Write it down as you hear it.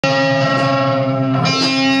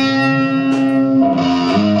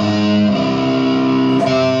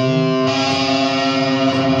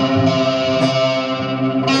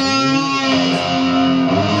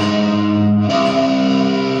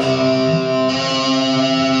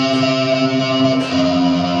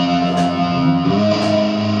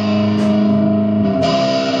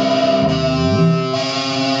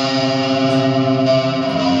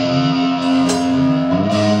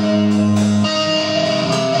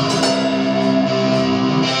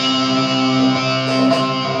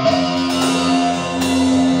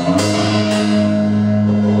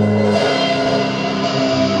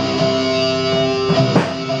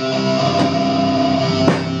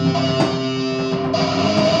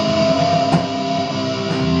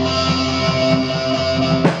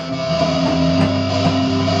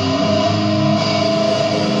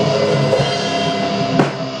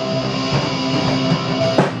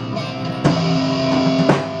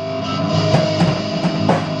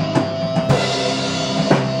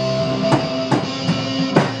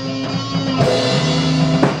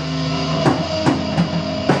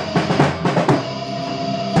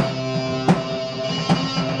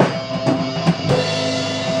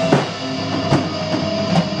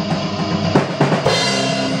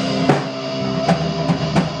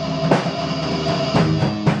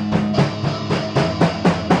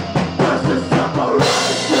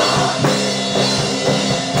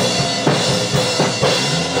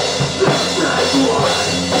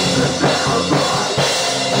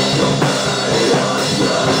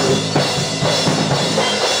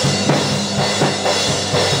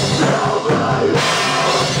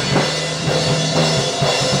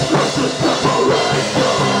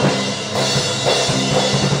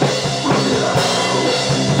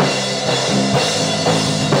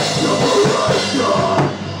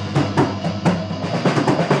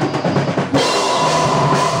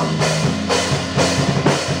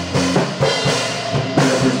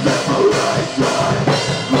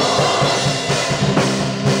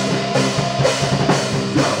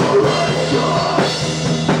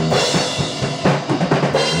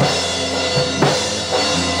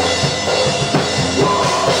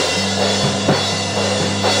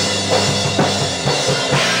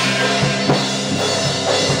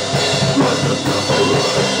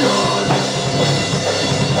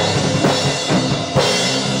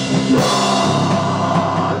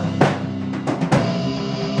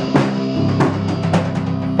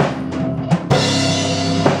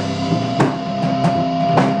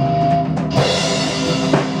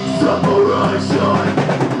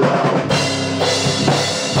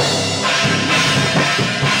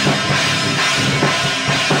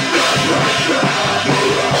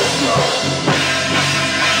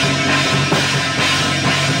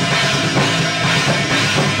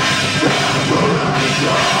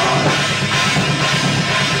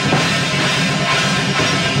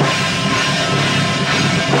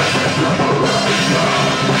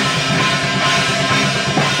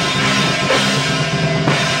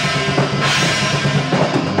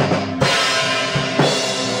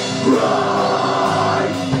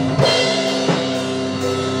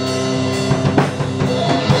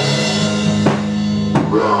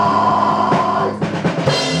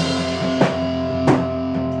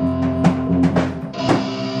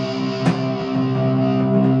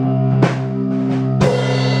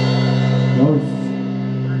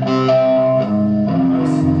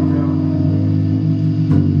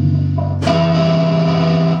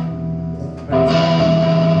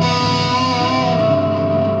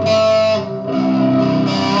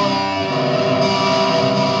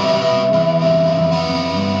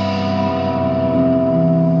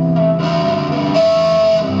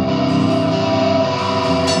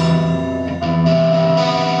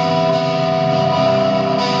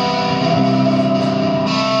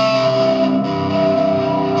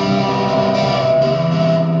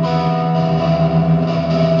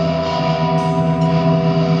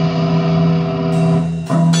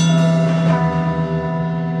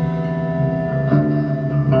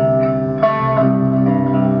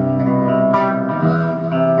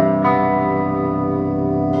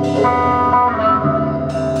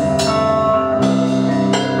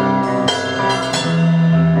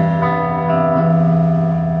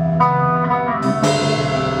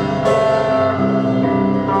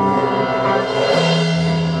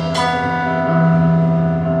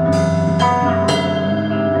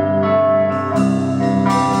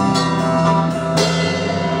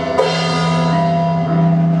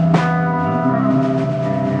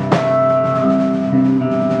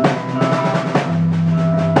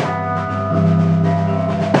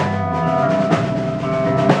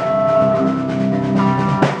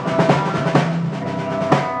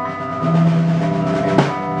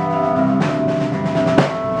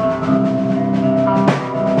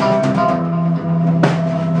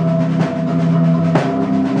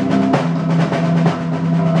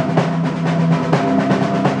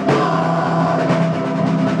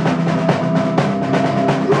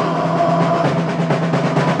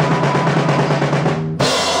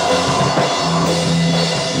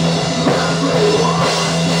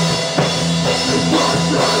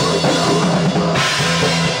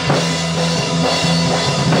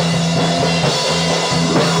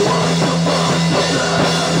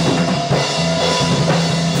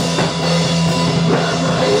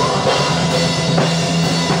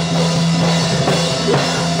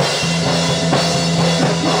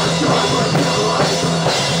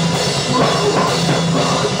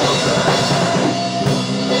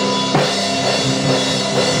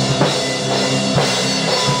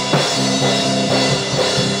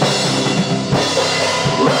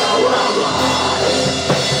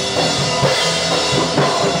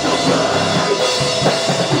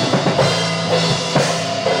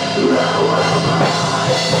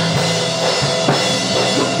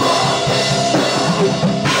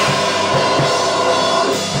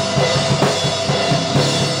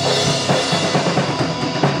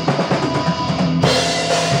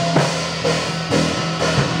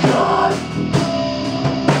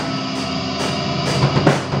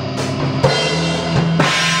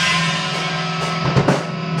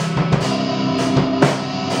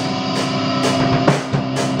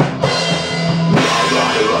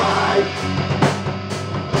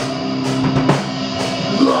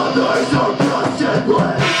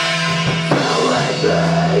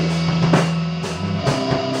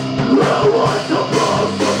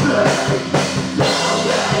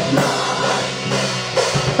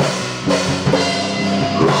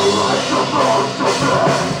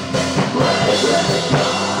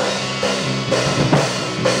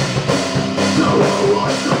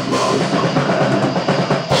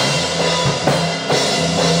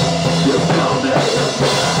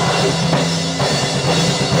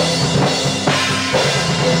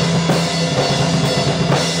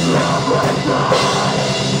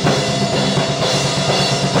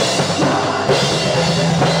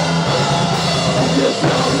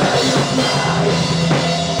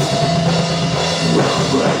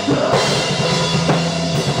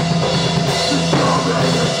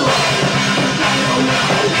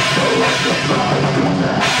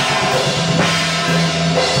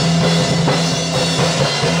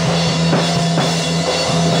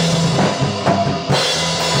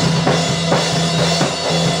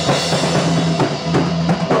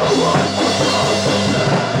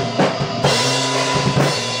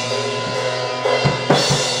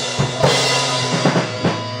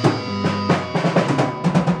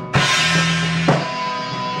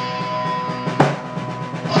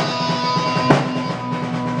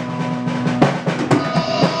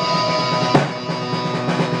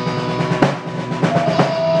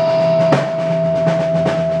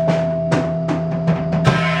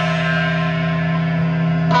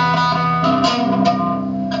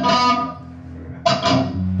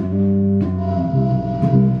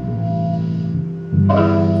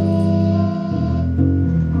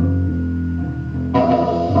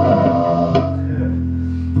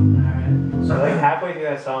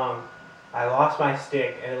I lost my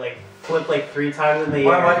stick and it like flipped like 3 times in the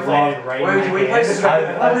My air and landed right in my hand. I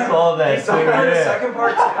saw that. So you heard the second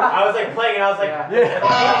part too? I was like playing and I was like,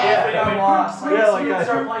 I'm lost. Yeah, like I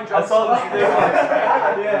saw the stick.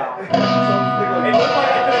 Yeah. It looked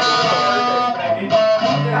like I could have done it on purpose, but I didn't.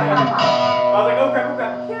 I was like, oh crap, oh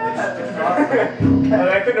crap. But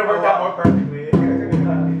I couldn't have worked out more perfectly.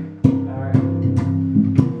 Alright.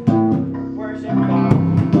 Worship God.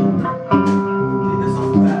 Dude, this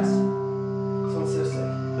one's the best. This one's so sick.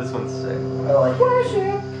 This one's sick. I like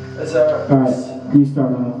worship. That's Alright, you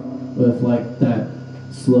start off with like that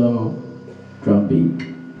slow drum beat.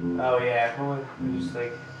 Oh yeah, just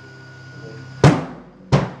like